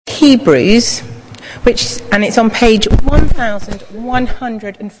Hebrews, and it's on page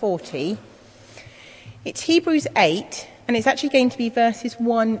 1140. It's Hebrews 8, and it's actually going to be verses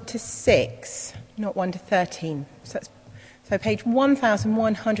 1 to 6, not 1 to 13. So page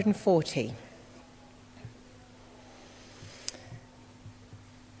 1140.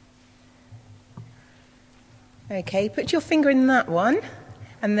 Okay, put your finger in that one,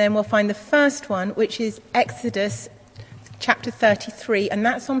 and then we'll find the first one, which is Exodus chapter 33, and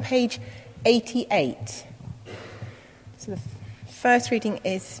that's on page 88. So the first reading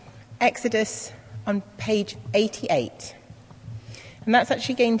is Exodus on page 88. And that's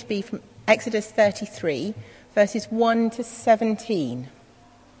actually going to be from Exodus 33, verses 1 to 17.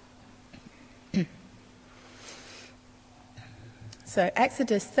 So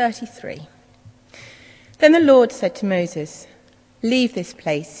Exodus 33. Then the Lord said to Moses, "Leave this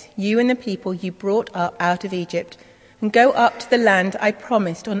place, you and the people you brought up out of Egypt, and go up to the land I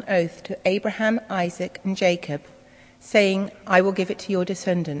promised on oath to Abraham, Isaac, and Jacob, saying, I will give it to your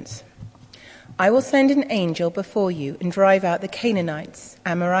descendants. I will send an angel before you and drive out the Canaanites,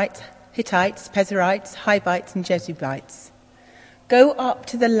 Amorites, Hittites, Perizzites, Hivites, and Jebusites. Go up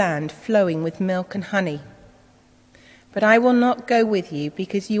to the land flowing with milk and honey. But I will not go with you,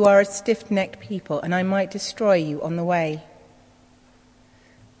 because you are a stiff-necked people, and I might destroy you on the way."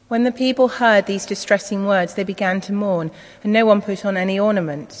 When the people heard these distressing words, they began to mourn, and no one put on any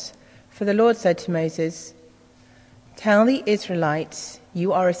ornaments. For the Lord said to Moses, "Tell the Israelites,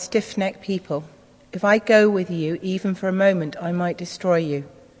 you are a stiff-necked people. If I go with you, even for a moment, I might destroy you.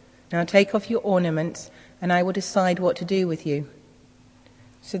 Now take off your ornaments, and I will decide what to do with you."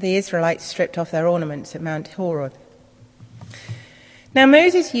 So the Israelites stripped off their ornaments at Mount Horeb. Now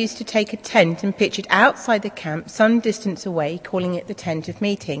Moses used to take a tent and pitch it outside the camp some distance away, calling it the tent of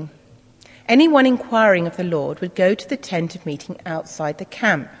meeting. Anyone inquiring of the Lord would go to the tent of meeting outside the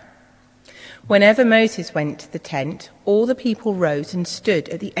camp. Whenever Moses went to the tent, all the people rose and stood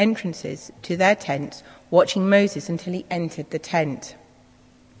at the entrances to their tents, watching Moses until he entered the tent.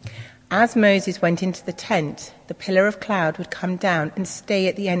 As Moses went into the tent, the pillar of cloud would come down and stay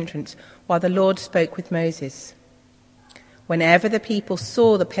at the entrance while the Lord spoke with Moses. Whenever the people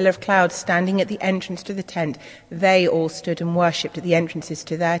saw the pillar of cloud standing at the entrance to the tent, they all stood and worshipped at the entrances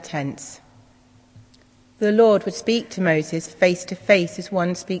to their tents. The Lord would speak to Moses face to face as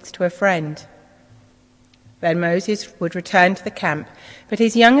one speaks to a friend. Then Moses would return to the camp, but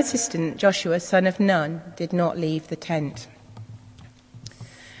his young assistant, Joshua, son of Nun, did not leave the tent.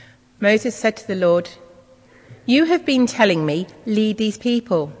 Moses said to the Lord, "You have been telling me, 'Lead these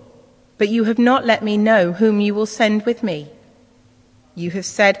people,' but you have not let me know whom you will send with me. You have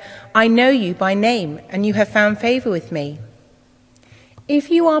said, 'I know you by name, and you have found favor with me.' If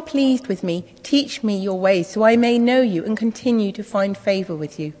you are pleased with me, teach me your ways so I may know you and continue to find favor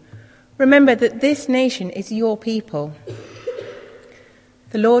with you. Remember that this nation is your people."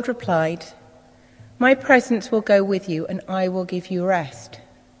 The Lord replied, "My presence will go with you, and I will give you rest."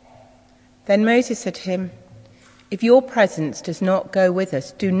 Then Moses said to him, "If your presence does not go with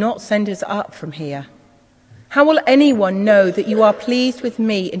us, do not send us up from here. How will anyone know that you are pleased with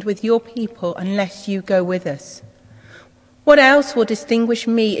me and with your people unless you go with us? What else will distinguish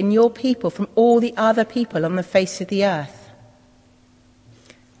me and your people from all the other people on the face of the earth?"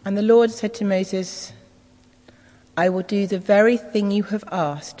 And the Lord said to Moses, "I will do the very thing you have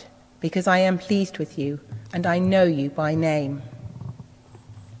asked, because I am pleased with you, and I know you by name."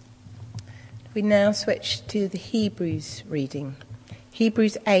 We now switch to the Hebrews reading.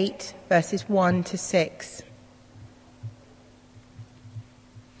 Hebrews 8, verses 1 to 6.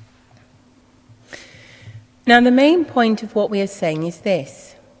 Now, the main point of what we are saying is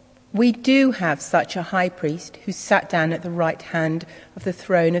this. We do have such a high priest who sat down at the right hand of the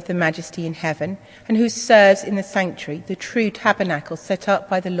throne of the majesty in heaven, and who serves in the sanctuary, the true tabernacle set up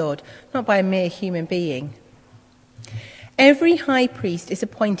by the Lord, not by a mere human being. Every high priest is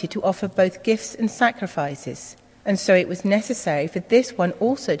appointed to offer both gifts and sacrifices, and so it was necessary for this one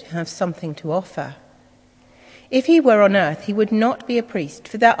also to have something to offer. If he were on earth, he would not be a priest,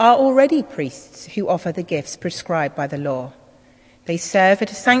 for there are already priests who offer the gifts prescribed by the law. They serve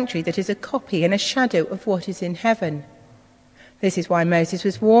at a sanctuary that is a copy and a shadow of what is in heaven. This is why Moses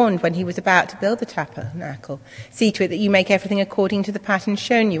was warned when he was about to build the tabernacle. "See to it that you make everything according to the pattern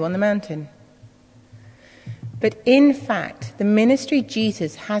shown you on the mountain." But in fact, the ministry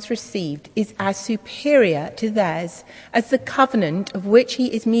Jesus has received is as superior to theirs as the covenant of which he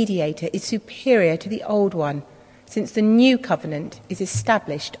is mediator is superior to the old one, since the new covenant is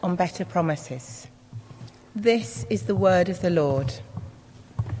established on better promises. This is the word of the Lord.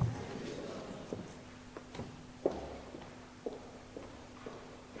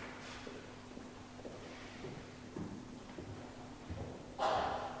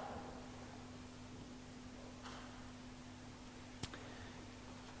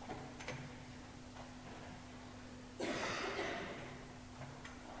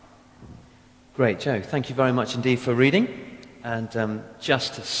 Great, Joe. Thank you very much indeed for reading. And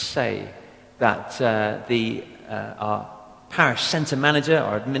just to say that our parish centre manager,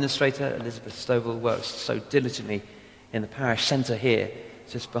 our administrator, Elizabeth Stovall, works so diligently in the parish centre here,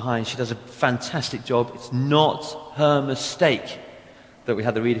 just behind. She does a fantastic job. It's not her mistake that we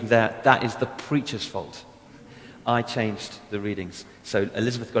had the reading there. That is the preacher's fault. I changed the readings. So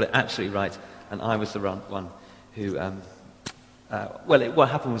Elizabeth got it absolutely right, and I was the one who... what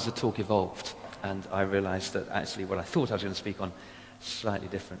happened was the talk evolved, and I realised that actually what I thought I was going to speak on is slightly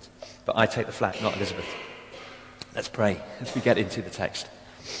different. But I take the flak, not Elizabeth. Let's pray as we get into the text.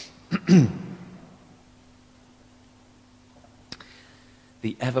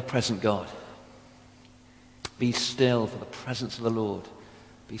 The ever-present God, be still for the presence of the Lord.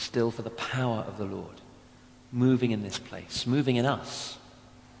 Be still for the power of the Lord, moving in this place, moving in us.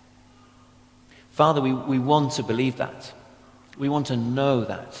 Father, we want to believe that. We want to know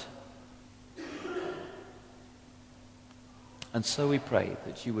that. And so we pray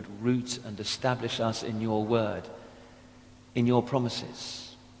that you would root and establish us in your word, in your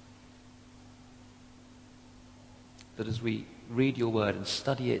promises. That as we read your word and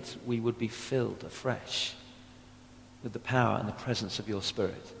study it, we would be filled afresh with the power and the presence of your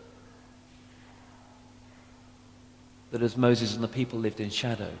Spirit. That as Moses and the people lived in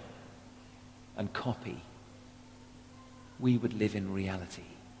shadow and copy, we would live in reality.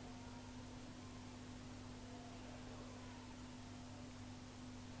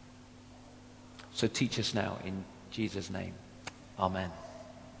 So teach us now in Jesus' name. Amen.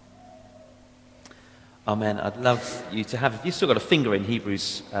 Amen. I'd love you to have, if you've still got a finger in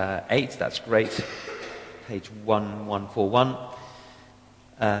Hebrews 8, that's great. Page 1141.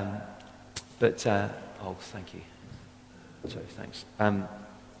 Thank you. Sorry, thanks.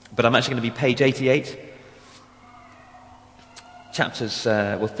 But I'm actually going to be page 88. Chapters,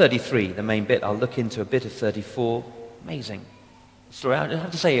 33, the main bit. I'll look into a bit of 34. Amazing story. I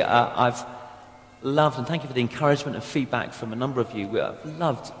have to say, I've loved, and thank you for the encouragement and feedback from a number of you. I've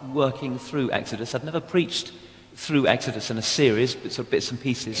loved working through Exodus. I've never preached through Exodus in a series, but sort of bits and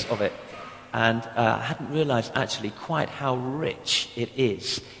pieces of it. And I hadn't realized actually quite how rich it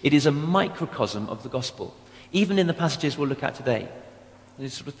is. It is a microcosm of the gospel. Even in the passages we'll look at today.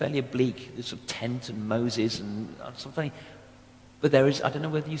 It's sort of fairly oblique. There's sort of tent and Moses and something. But there is, I don't know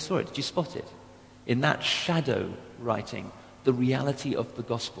whether you saw it. Did you spot it? In that shadow writing, the reality of the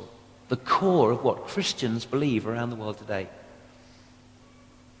gospel. The core of what Christians believe around the world today.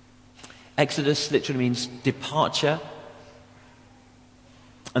 Exodus literally means departure.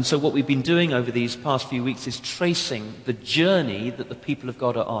 And so what we've been doing over these past few weeks is tracing the journey that the people of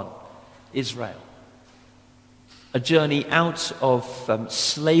God are on. Israel. A journey out of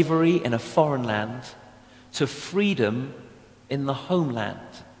slavery in a foreign land to freedom in the homeland.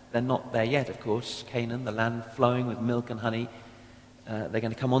 They're not there yet, of course. Canaan, the land flowing with milk and honey. They're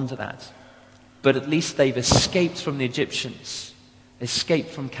going to come on to that. But at least they've escaped from the Egyptians,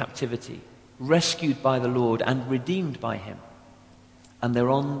 escaped from captivity, rescued by the Lord and redeemed by him. And they're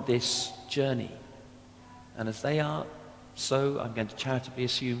on this journey. And as they are, so I'm going to charitably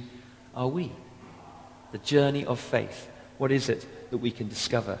assume, are we. The journey of faith. What is it that we can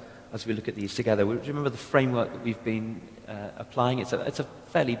discover as we look at these together? Do you remember the framework that we've been applying? It's a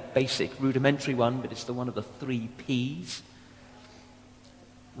fairly basic, rudimentary one, but it's the one of the 3 Ps.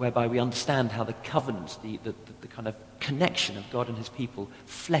 Whereby we understand how the covenant, the kind of connection of God and his people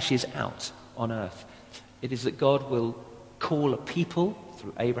fleshes out on earth. It is that God will call a people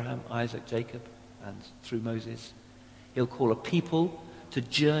through Abraham, Isaac, Jacob, and through Moses. He'll call a people to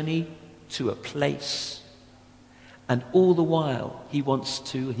journey to a place. And all the while, he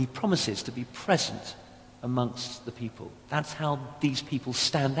promises to be present amongst the people. That's how these people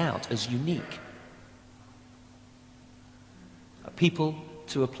stand out as unique. A people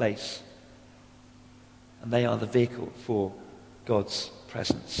to a place, and they are the vehicle for God's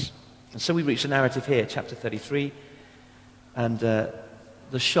presence. And so we reach the narrative here, chapter 33, and the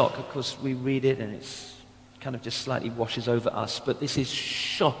shock, of course, we read it and it's kind of just slightly washes over us, but this is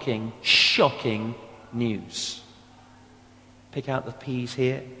shocking, shocking news. Pick out the P's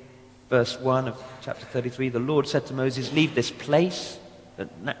here. Verse 1 of chapter 33, the Lord said to Moses, leave this place,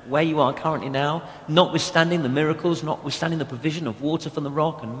 where you are currently now, notwithstanding the miracles, notwithstanding the provision of water from the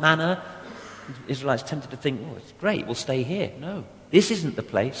rock and manna. The Israelites tempted to think, oh, it's great, we'll stay here. No, this isn't the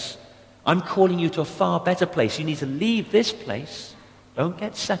place. I'm calling you to a far better place. You need to leave this place. Don't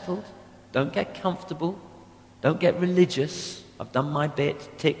get settled. Don't get comfortable. Don't get religious. I've done my bit.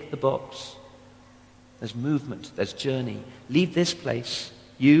 Tick the box. There's movement. There's journey. Leave this place.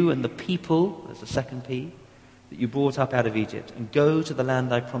 You and the people, there's the second P, that you brought up out of Egypt, and go to the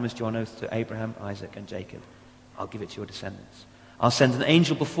land I promised you on oath to Abraham, Isaac, and Jacob. I'll give it to your descendants. I'll send an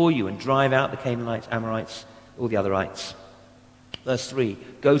angel before you and drive out the Canaanites, Amorites, all the otherites. Verse 3,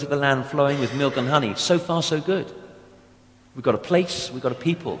 go to the land flowing with milk and honey. So far, so good. We've got a place, we've got a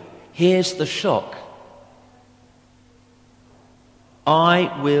people. Here's the shock.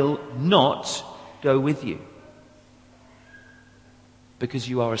 I will not go with you, because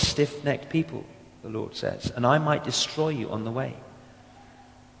you are a stiff-necked people, the Lord says, and I might destroy you on the way.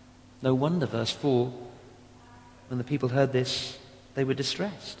 No wonder, verse 4, when the people heard this, they were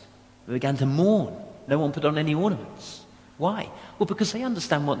distressed. They began to mourn. No one put on any ornaments. Why? Well, because they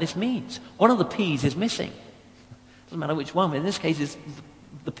understand what this means. One of the P's is missing. Doesn't matter which one, but in this case it's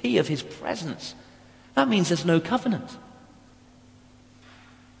the P of his presence. That means there's no covenant.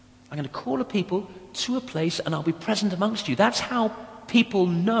 I'm going to call a people to a place and I'll be present amongst you. That's how people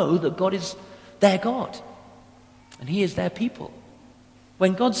know that God is their God. And he is their people.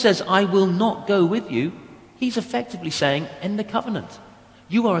 When God says, I will not go with you, he's effectively saying, end the covenant.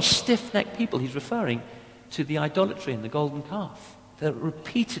 You are a stiff-necked people. He's referring to the idolatry and the golden calf. They're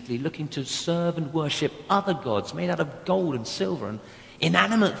repeatedly looking to serve and worship other gods made out of gold and silver and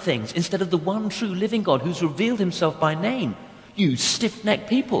inanimate things instead of the one true living God who's revealed himself by name. You stiff-necked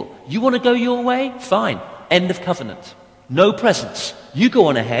people. You want to go your way? Fine. End of covenant. No presents. You go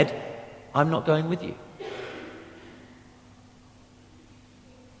on ahead. I'm not going with you.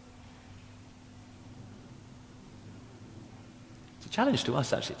 It's a challenge to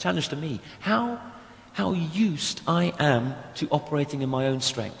us, actually. A challenge to me. How used I am to operating in my own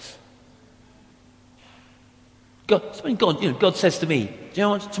strength. God says to me, do you know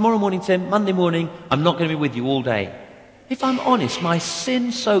what? Tomorrow morning, Tim, Monday morning, I'm not going to be with you all day. If I'm honest, my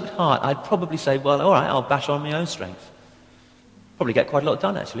sin-soaked heart, I'd probably say, well, all right, I'll bash on my own strength. Probably get quite a lot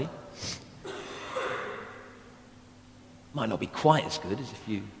done, actually. Might not be quite as good as if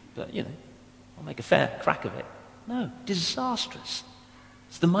you, but, I'll make a fair crack of it. No, disastrous.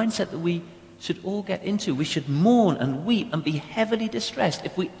 It's the mindset that we should all get into. We should mourn and weep and be heavily distressed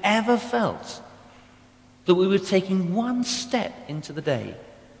if we ever felt that we were taking one step into the day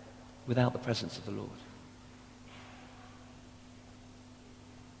without the presence of the Lord.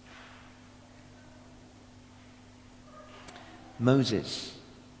 Moses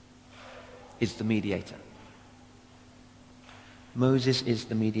is the mediator. Moses is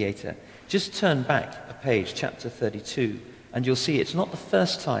the mediator. Just turn back a page, chapter 32, and you'll see it's not the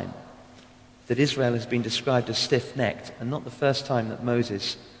first time that Israel has been described as stiff-necked, and not the first time that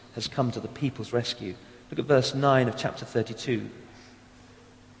Moses has come to the people's rescue. Look at verse 9 of chapter 32.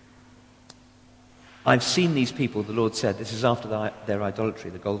 I've seen these people, the Lord said. This is after their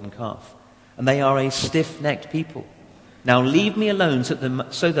idolatry, the golden calf. And they are a stiff-necked people. Now leave me alone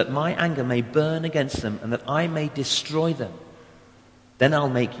so that my anger may burn against them and that I may destroy them. Then I'll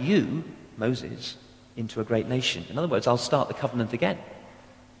make you, Moses, into a great nation. In other words, I'll start the covenant again.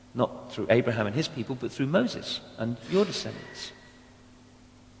 Not through Abraham and his people, but through Moses and your descendants.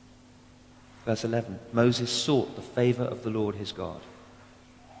 Verse 11, Moses sought the favor of the Lord his God.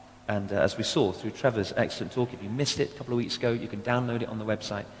 And as we saw through Trevor's excellent talk, if you missed it a couple of weeks ago, you can download it on the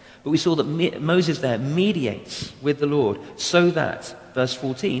website. But we saw that Moses there mediates with the Lord so that, verse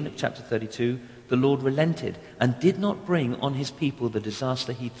 14 of chapter 32, the Lord relented and did not bring on his people the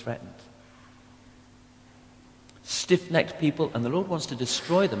disaster he threatened. Stiff-necked people, and the Lord wants to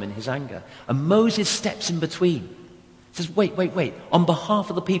destroy them in his anger. And Moses steps in between. He says, wait. On behalf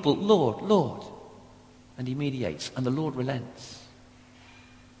of the people, Lord. And he mediates, and the Lord relents.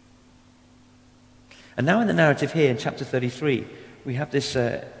 And now in the narrative here in chapter 33, we have this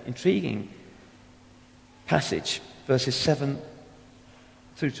intriguing passage, verses 7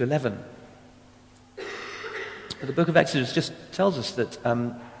 through to 11. The book of Exodus just tells us that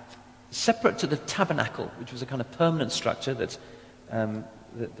separate to the tabernacle, which was a kind of permanent structure that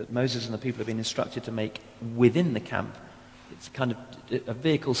Moses and the people have been instructed to make within the camp, it's kind of a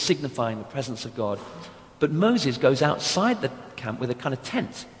vehicle signifying the presence of God. But Moses goes outside the camp with a kind of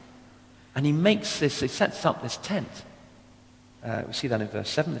tent. And he sets up this tent. We see that in verse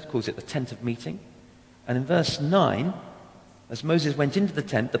 7, it calls it the tent of meeting. And in verse 9, as Moses went into the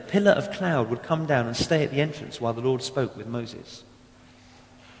tent, the pillar of cloud would come down and stay at the entrance while the Lord spoke with Moses.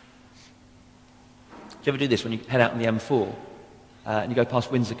 Do you ever do this when you head out on the M4 and you go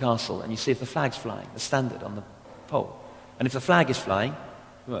past Windsor Castle and you see if the flag's flying, the standard on the pole? And if the flag is flying,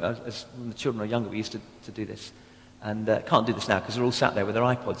 when the children were younger, we used to do this. And can't do this now because they're all sat there with their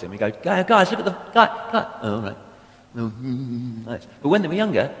iPods in. We go, guys, look at the... Guys. Oh, right. Nice. But when they were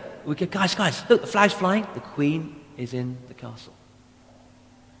younger, we go, guys, look, the flag's flying. The Queen is in the castle.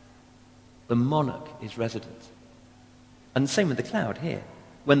 The monarch is resident. And same with the cloud here.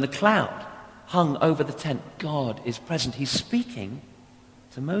 When the cloud hung over the tent, God is present. He's speaking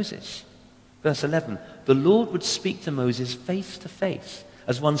to Moses. Verse 11, the Lord would speak to Moses face to face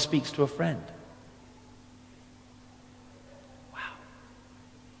as one speaks to a friend. Wow.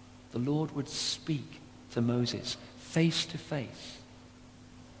 The Lord would speak to Moses face to face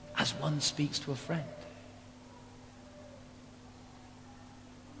as one speaks to a friend.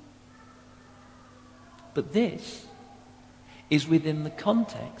 But this is within the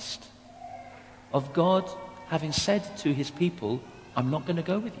context of God having said to his people, I'm not going to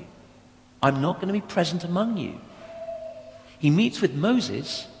go with you. I'm not going to be present among you. He meets with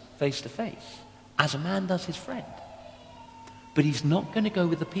Moses face to face, as a man does his friend. But he's not going to go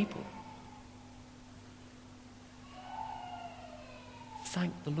with the people.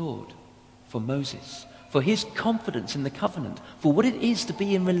 Thank the Lord for Moses, for his confidence in the covenant, for what it is to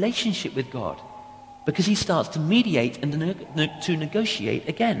be in relationship with God. Because he starts to mediate and to negotiate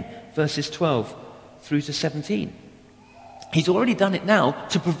again. Verses 12 through to 17. He's already done it now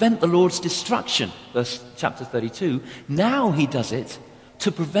to prevent the Lord's destruction. Chapter 32. Now he does it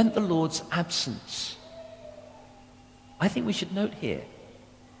to prevent the Lord's absence. I think we should note here,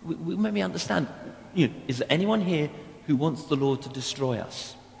 we maybe understand, is there anyone here who wants the Lord to destroy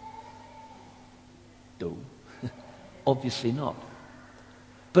us? No. Obviously not.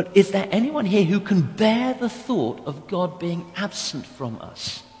 But is there anyone here who can bear the thought of God being absent from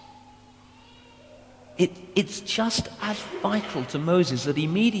us? It's just as vital to Moses that he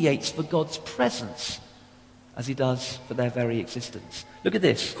mediates for God's presence as he does for their very existence. Look at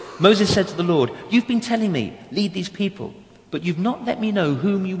this. Moses said to the Lord, you've been telling me, lead these people, but you've not let me know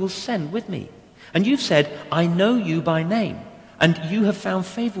whom you will send with me. And you've said, I know you by name, and you have found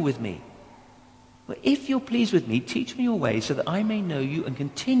favor with me. Well, if you're pleased with me, teach me your ways so that I may know you and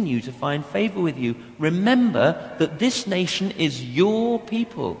continue to find favor with you. Remember that this nation is your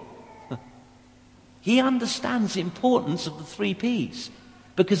people. He understands the importance of the 3 Ps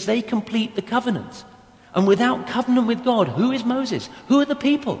because they complete the covenant. And without covenant with God, who is Moses? Who are the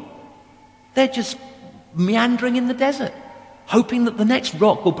people? They're just meandering in the desert, hoping that the next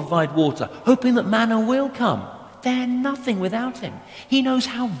rock will provide water, hoping that manna will come. They're nothing without him. He knows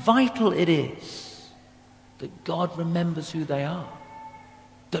how vital it is that God remembers who they are,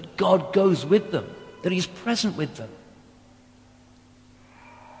 that God goes with them, that he's present with them.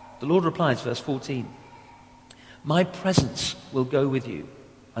 The Lord replies, verse 14, my presence will go with you,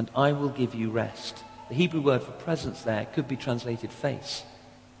 and I will give you rest. The Hebrew word for presence there could be translated face.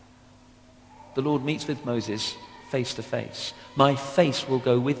 The Lord meets with Moses face to face. My face will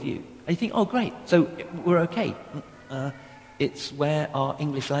go with you. And you think, oh great, so we're okay. It's where our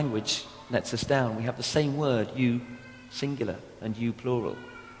English language lets us down. We have the same word, you singular and you plural.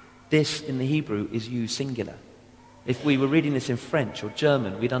 This in the Hebrew is you singular. If we were reading this in French or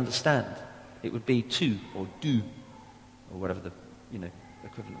German, we'd understand. It would be tu or du, or whatever the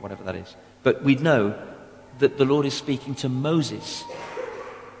equivalent, whatever that is. But we'd know that the Lord is speaking to Moses.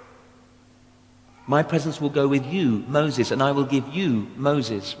 My presence will go with you, Moses, and I will give you,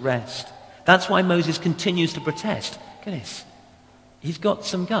 Moses, rest. That's why Moses continues to protest. Goodness, he's got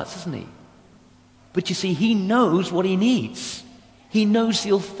some guts, hasn't he? But you see, he knows what he needs. He knows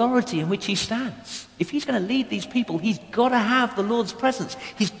the authority in which he stands. If he's going to lead these people, he's got to have the Lord's presence.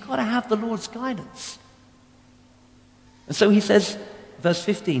 He's got to have the Lord's guidance. And so he says, verse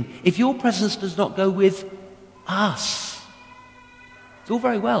 15, if your presence does not go with us, it's all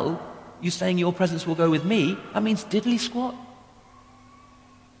very well you saying your presence will go with me. That means diddly squat.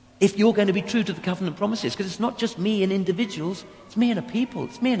 If you're going to be true to the covenant promises, because it's not just me and individuals, it's me and a people,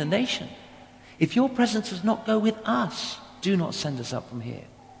 it's me and a nation. If your presence does not go with us, do not send us up from here.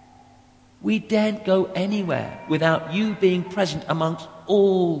 We daren't go anywhere without you being present amongst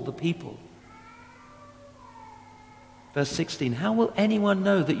all the people. Verse 16, how will anyone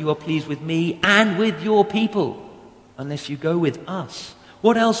know that you are pleased with me and with your people unless you go with us?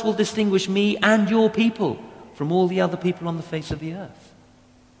 What else will distinguish me and your people from all the other people on the face of the earth?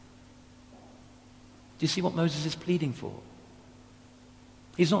 Do you see what Moses is pleading for?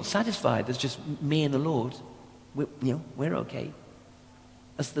 He's not satisfied. There's just me and the Lord. We're okay.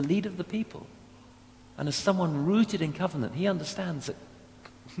 As the leader of the people, and as someone rooted in covenant, he understands that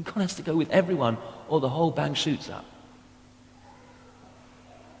God has to go with everyone or the whole bang shoots up.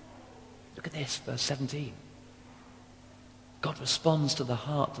 Look at this, verse 17. God responds to the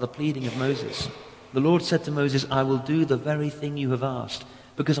heart, to the pleading of Moses. The Lord said to Moses, I will do the very thing you have asked,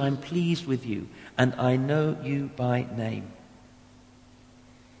 because I'm pleased with you, and I know you by name.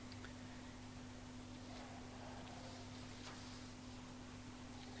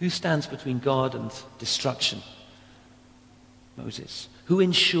 Who stands between God and destruction? Moses. Who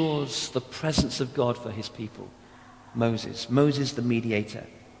ensures the presence of God for his people? Moses. Moses the mediator.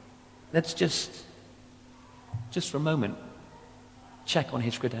 Let's just for a moment, check on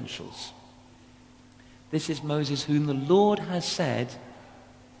his credentials. This is Moses whom the Lord has said,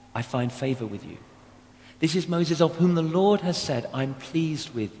 I find favor with you. This is Moses of whom the Lord has said, I'm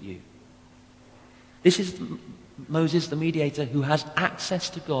pleased with you. This is Moses the mediator who has access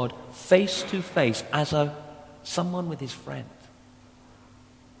to God face to face as someone with his friend.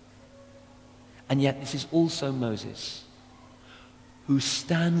 And yet this is also Moses who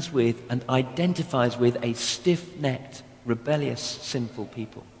stands with and identifies with a stiff-necked, rebellious, sinful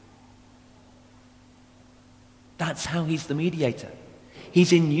people. That's how he's the mediator.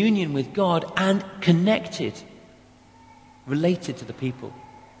 He's in union with God and connected, related to the people,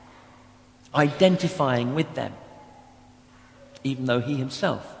 identifying with them, even though he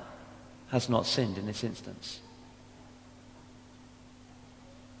himself has not sinned in this instance.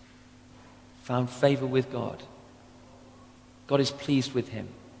 Found favor with God. God is pleased with him.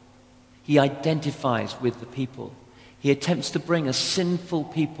 He identifies with the people. He attempts to bring a sinful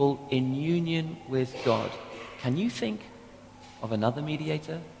people in union with God. Can you think of another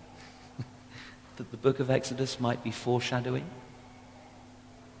mediator that the book of Exodus might be foreshadowing?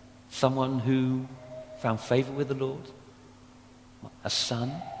 Someone who found favor with the Lord? A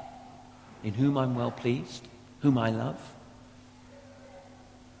son in whom I'm well pleased, whom I love?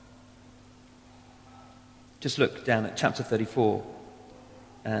 Just look down at chapter 34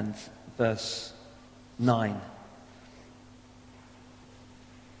 and verse 9.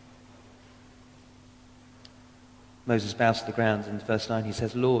 Moses bows to the ground, and in verse 9 he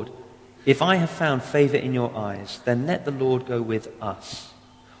says, Lord, if I have found favor in your eyes, then let the Lord go with us.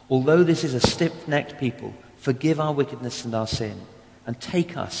 Although this is a stiff-necked people, forgive our wickedness and our sin, and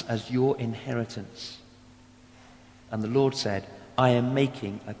take us as your inheritance. And the Lord said, I am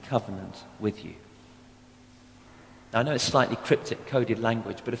making a covenant with you. Now, I know it's slightly cryptic, coded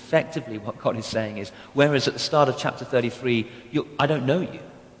language, but effectively what God is saying is, whereas at the start of chapter 33, I don't know you.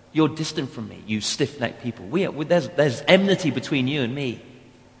 You're distant from me, you stiff-necked people. There's enmity between you and me.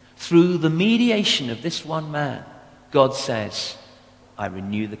 Through the mediation of this one man, God says, I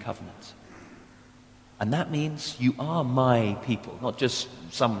renew the covenant. And that means you are my people, not just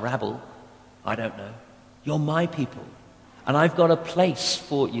some rabble. I don't know. You're my people. And I've got a place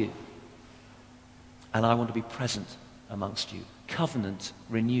for you. And I want to be present amongst you. Covenant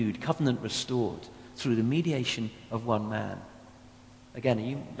renewed, covenant restored through the mediation of one man. Again, are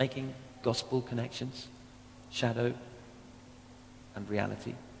you making gospel connections? Shadow and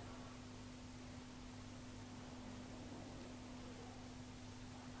reality?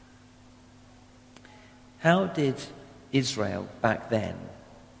 How did Israel back then,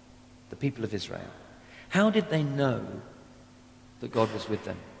 the people of Israel, how did they know that God was with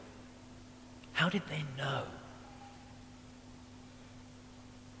them? How did they know?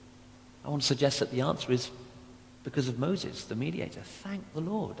 I want to suggest that the answer is because of Moses, the mediator. Thank the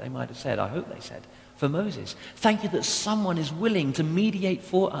Lord, they might have said. I hope they said. For Moses. Thank you that someone is willing to mediate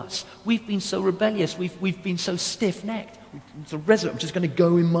for us. We've been so rebellious. We've been so stiff-necked. I'm just going to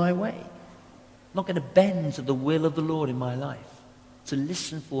go in my way. I'm not going to bend to the will of the Lord in my life. To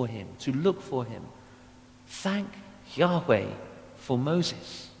listen for him. To look for him. Thank Yahweh for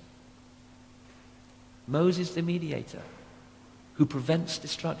Moses. Moses the mediator who prevents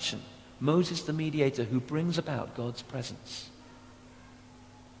destruction. Moses the mediator who brings about God's presence.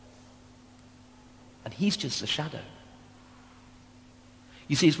 And he's just a shadow.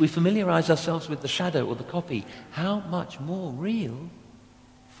 You see, as we familiarize ourselves with the shadow or the copy, how much more real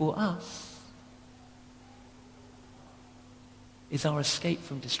for us is our escape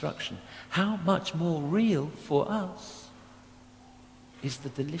from destruction? How much more real for us is the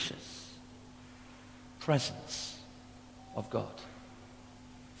delicious presence of God,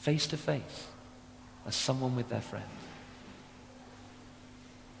 face to face, as someone with their friend?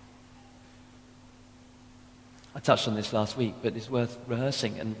 I touched on this last week, but it's worth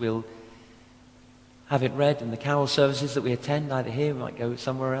rehearsing, and we'll have it read in the carol services that we attend, either here, we might go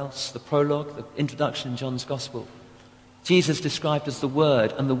somewhere else. The prologue, the introduction in John's Gospel. Jesus described as the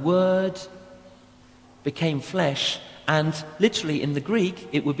Word, and the Word became flesh, and literally in the Greek,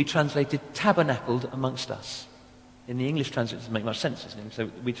 it would be translated tabernacled amongst us. In the English translation, it doesn't make much sense, doesn't it?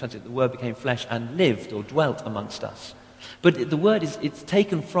 So we translate the Word became flesh and lived or dwelt amongst us. But the word it's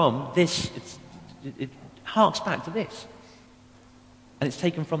taken from this, it harks back to this. And it's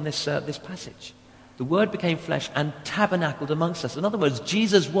taken from this passage. The Word became flesh and tabernacled amongst us. In other words,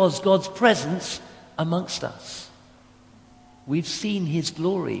 Jesus was God's presence amongst us. We've seen his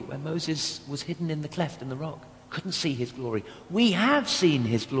glory where Moses was hidden in the cleft in the rock. couldn't see his glory. We have seen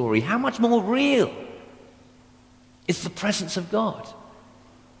his glory. How much more real? It's the presence of God,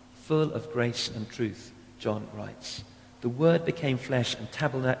 full of grace and truth, John writes. The Word became flesh and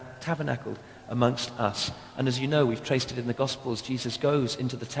tabernacled amongst us. And as you know, we've traced it in the Gospels. Jesus goes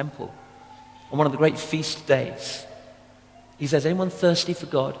into the temple on one of the great feast days. He says, anyone thirsty for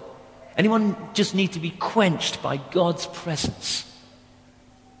God? Anyone just need to be quenched by God's presence?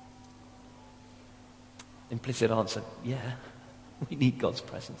 Implicit answer, yeah, we need God's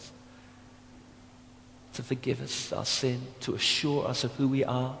presence to forgive us our sin, to assure us of who we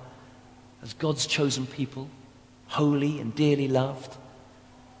are as God's chosen people, holy and dearly loved.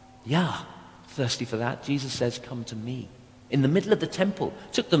 Yeah, thirsty for that. Jesus says, come to me. In the middle of the temple.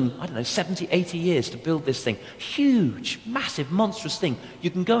 It took them, 70, 80 years to build this thing. Huge, massive, monstrous thing. You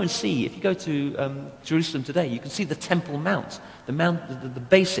can go and see, if you go to Jerusalem today, you can see the Temple Mount, the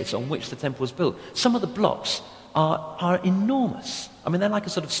basis on which the temple was built. Some of the blocks are enormous. I mean, they're like a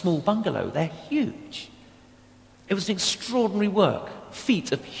sort of small bungalow. They're huge. It was an extraordinary work,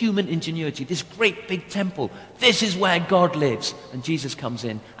 feat of human ingenuity, this great big temple. This is where God lives. And Jesus comes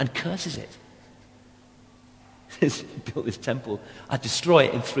in and curses it. He built this temple. I destroy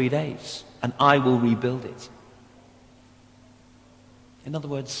it in 3 days, and I will rebuild it. In other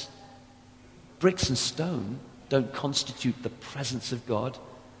words, bricks and stone don't constitute the presence of God.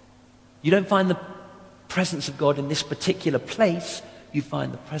 You don't find the presence of God in this particular place. You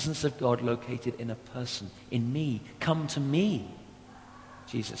find the presence of God located in a person, in me. Come to me,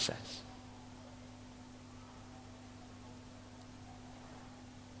 Jesus says.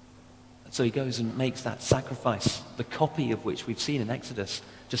 So he goes and makes that sacrifice, the copy of which we've seen in Exodus,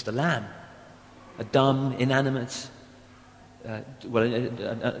 just a lamb, a dumb, inanimate,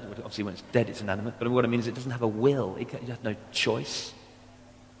 obviously when it's dead it's inanimate, but what I mean is it doesn't have a will, it has no choice.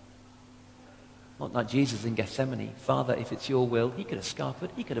 Not like Jesus in Gethsemane. Father, if it's your will, he could have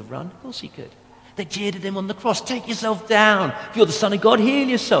scarpered, he could have run, of course he could. They jeered at him on the cross, take yourself down. If you're the Son of God, heal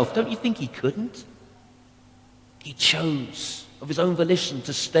yourself. Don't you think he couldn't? He chose of his own volition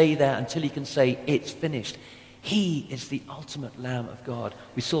to stay there until he can say, it's finished. He is the ultimate Lamb of God.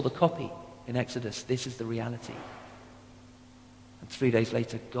 We saw the copy in Exodus. This is the reality. And 3 days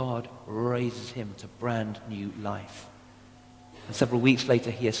later, God raises him to brand new life. And several weeks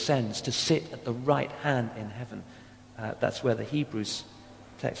later, he ascends to sit at the right hand in heaven. That's where the Hebrews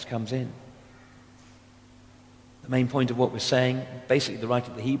text comes in. The main point of what we're saying, basically the writer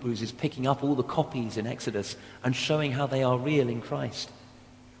of the Hebrews is picking up all the copies in Exodus and showing how they are real in Christ.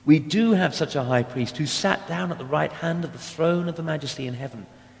 We do have such a high priest who sat down at the right hand of the throne of the majesty in heaven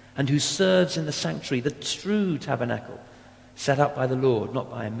and who serves in the sanctuary, the true tabernacle, set up by the Lord,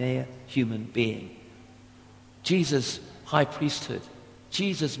 not by a mere human being. Jesus' high priesthood,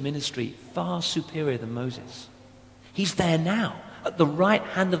 Jesus' ministry, far superior than Moses. He's there now, at the right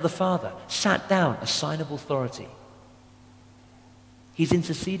hand of the Father, sat down, a sign of authority. He's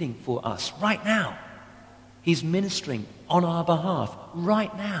interceding for us right now. He's ministering on our behalf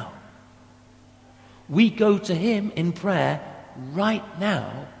right now. We go to him in prayer right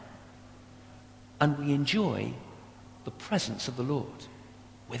now, and we enjoy the presence of the Lord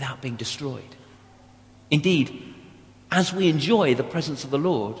without being destroyed. Indeed, as we enjoy the presence of the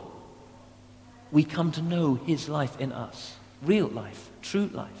Lord, we come to know his life in us. Real life, true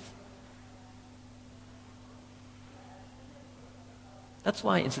life. That's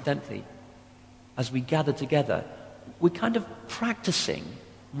why, incidentally, as we gather together, we're kind of practicing,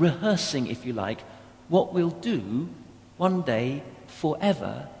 rehearsing, if you like, what we'll do one day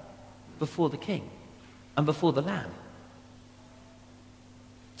forever before the King and before the Lamb.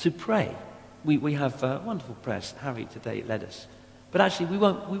 To pray. We have wonderful prayers. Harry today led us. But actually, we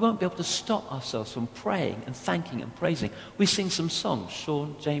won't be able to stop ourselves from praying and thanking and praising. We sing some songs.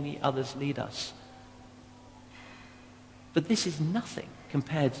 Sean, Jamie, others lead us. But this is nothing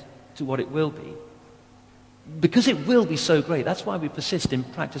compared to what it will be. Because it will be so great. That's why we persist in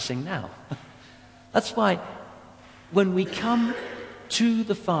practicing now. That's why when we come to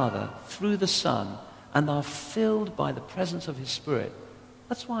the Father through the Son and are filled by the presence of his Spirit,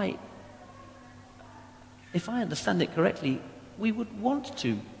 that's why, if I understand it correctly, we would want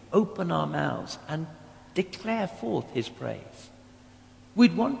to open our mouths and declare forth his praise.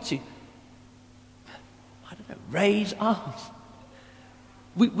 We'd want to, raise arms.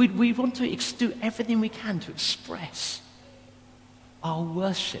 We want to do everything we can to express our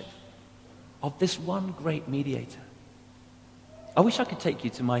worship of this one great mediator. I wish I could take you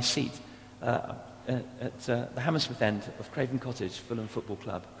to my seat at the Hammersmith end of Craven Cottage, Fulham Football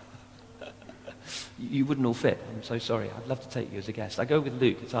Club. You wouldn't all fit. I'm so sorry. I'd love to take you as a guest. I go with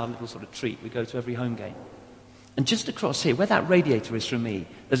Luke. It's our little sort of treat. We go to every home game. And just across here, where that radiator is from me,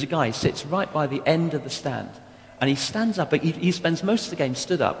 there's a guy who sits right by the end of the stand. And he stands up, but he spends most of the game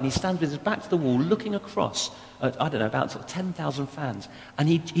stood up, and he stands with his back to the wall looking across at, I don't know, about sort of 10,000 fans. And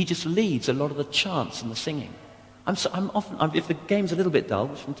he just leads a lot of the chants and the singing. If the game's a little bit dull,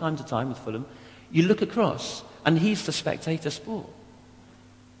 which from time to time with Fulham, you look across, and he's the spectator sport.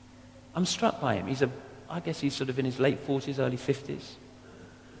 I'm struck by him. I guess he's sort of in his late 40s, early 50s.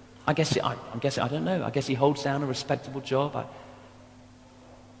 I don't know. I guess he holds down a respectable job.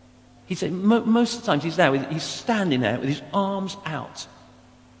 He said most of the times he's standing there with his arms out,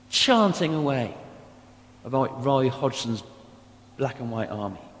 chanting away about Roy Hodgson's Black and White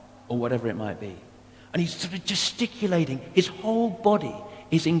Army, or whatever it might be. And he's sort of gesticulating. His whole body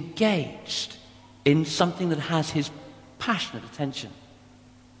is engaged in something that has his passionate attention.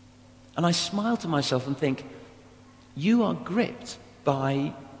 And I smile to myself and think, you are gripped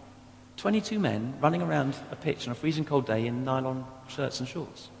by 22 men running around a pitch on a freezing cold day in nylon shirts and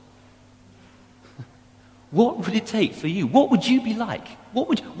shorts. What would it take for you? What would you be like? What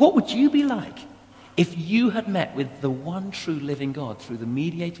would you be like if you had met with the one true living God through the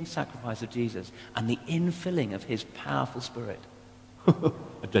mediating sacrifice of Jesus and the infilling of his powerful Spirit?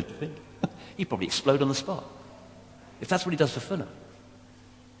 I dread to think. He'd probably explode on the spot, if that's what he does for Fulham.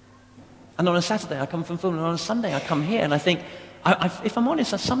 And on a Saturday I come from Fulham, and on a Sunday I come here, and I think, if I'm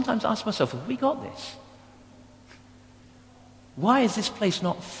honest, I sometimes ask myself, have we got this? Why is this place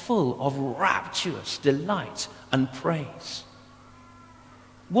not full of rapturous delight and praise?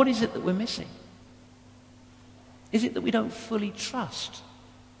 What is it that we're missing? Is it that we don't fully trust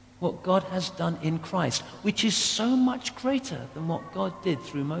what God has done in Christ, which is so much greater than what God did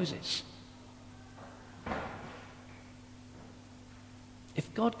through Moses?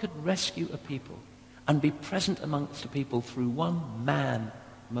 If God could rescue a people and be present amongst the people through one man,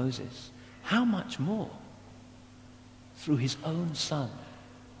 Moses, how much more through his own Son,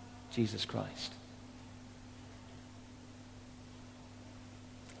 Jesus Christ?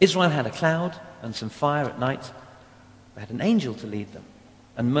 Israel had a cloud and some fire at night. They had an angel to lead them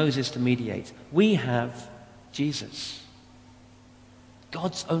and Moses to mediate. We have Jesus,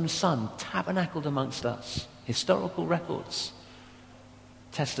 God's own Son, tabernacled amongst us. Historical records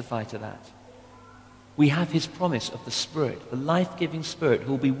testify to that. We have his promise of the Spirit, the life-giving Spirit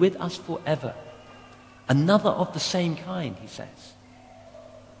who will be with us forever. Another of the same kind, he says,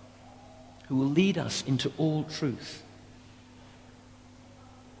 who will lead us into all truth.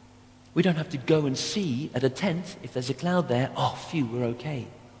 We don't have to go and see at a tent if there's a cloud there. Oh, phew, we're okay.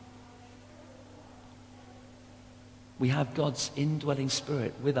 We have God's indwelling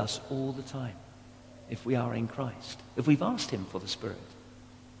Spirit with us all the time if we are in Christ, if we've asked him for the Spirit.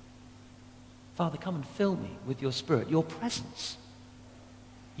 Father, come and fill me with your Spirit, your presence.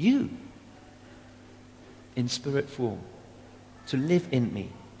 You, in spirit form, to live in me,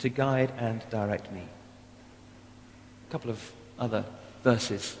 to guide and direct me. A couple of other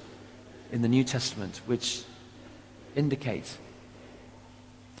verses in the New Testament which indicate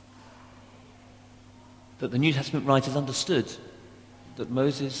that the New Testament writers understood that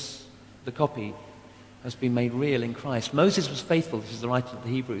Moses, the copy, has been made real in Christ. Moses was faithful, this is the writer of the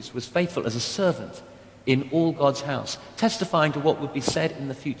Hebrews, was faithful as a servant in all God's house, testifying to what would be said in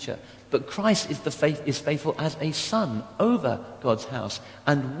the future. But Christ is faithful as a son over God's house.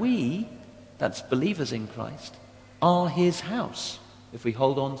 And we, that's believers in Christ, are his house if we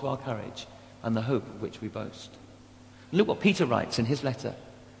hold on to our courage and the hope of which we boast. And look what Peter writes in his letter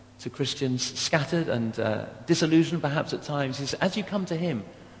to Christians scattered and disillusioned perhaps at times. He says, as you come to him,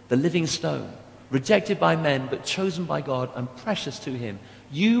 the living stone, rejected by men but chosen by God and precious to him,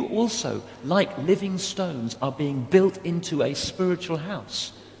 you also, like living stones, are being built into a spiritual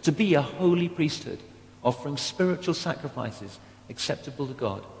house to be a holy priesthood, offering spiritual sacrifices acceptable to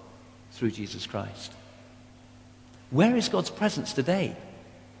God through Jesus Christ. Where is God's presence today?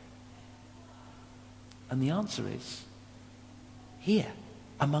 And the answer is here,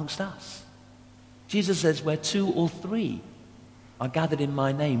 amongst us. Jesus says, where two or three are gathered in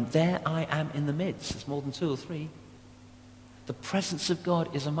my name, there I am in the midst. There's more than two or three. The presence of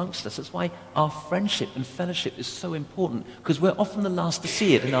God is amongst us. That's why our friendship and fellowship is so important, because we're often the last to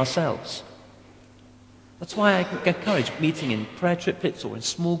see it in ourselves. That's why I encourage meeting in prayer triplets or in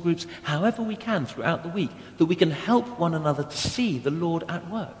small groups, however we can throughout the week, that we can help one another to see the Lord at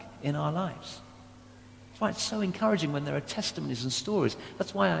work in our lives. That's why it's so encouraging when there are testimonies and stories.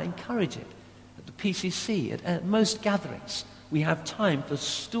 That's why I encourage it. At the PCC, at most gatherings, we have time for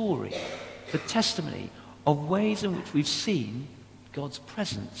story, for testimony of ways in which we've seen God's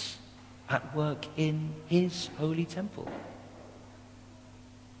presence at work in his holy temple.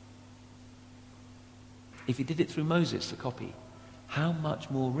 if he did it through Moses, the copy, how much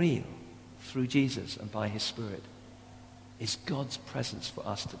more real through Jesus and by his Spirit is God's presence for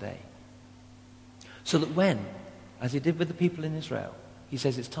us today? So that when, as he did with the people in Israel, he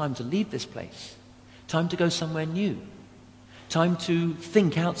says it's time to leave this place, time to go somewhere new, time to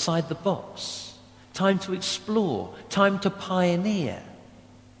think outside the box, time to explore, time to pioneer,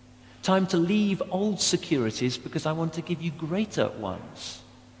 time to leave old securities because I want to give you greater ones.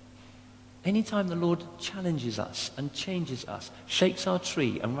 Anytime the Lord challenges us and changes us, shakes our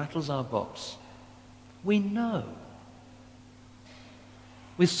tree and rattles our box, we know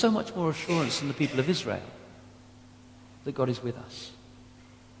with so much more assurance than the people of Israel that God is with us.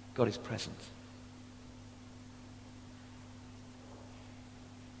 God is present.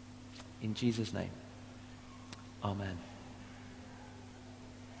 In Jesus' name, amen.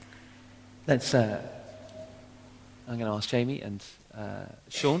 I'm going to ask Jamie and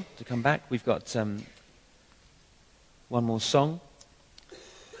Sean to come back. We've got one more song.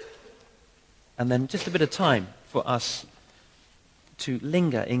 And then just a bit of time for us to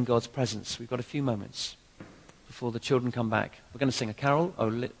linger in God's presence. We've got a few moments before the children come back. We're going to sing a carol.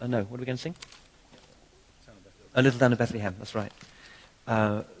 No, what are we going to sing? A Little Town of Bethlehem, that's right.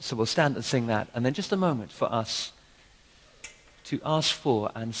 So we'll stand and sing that. And then just a moment for us to ask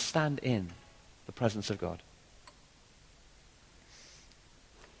for and stand in the presence of God.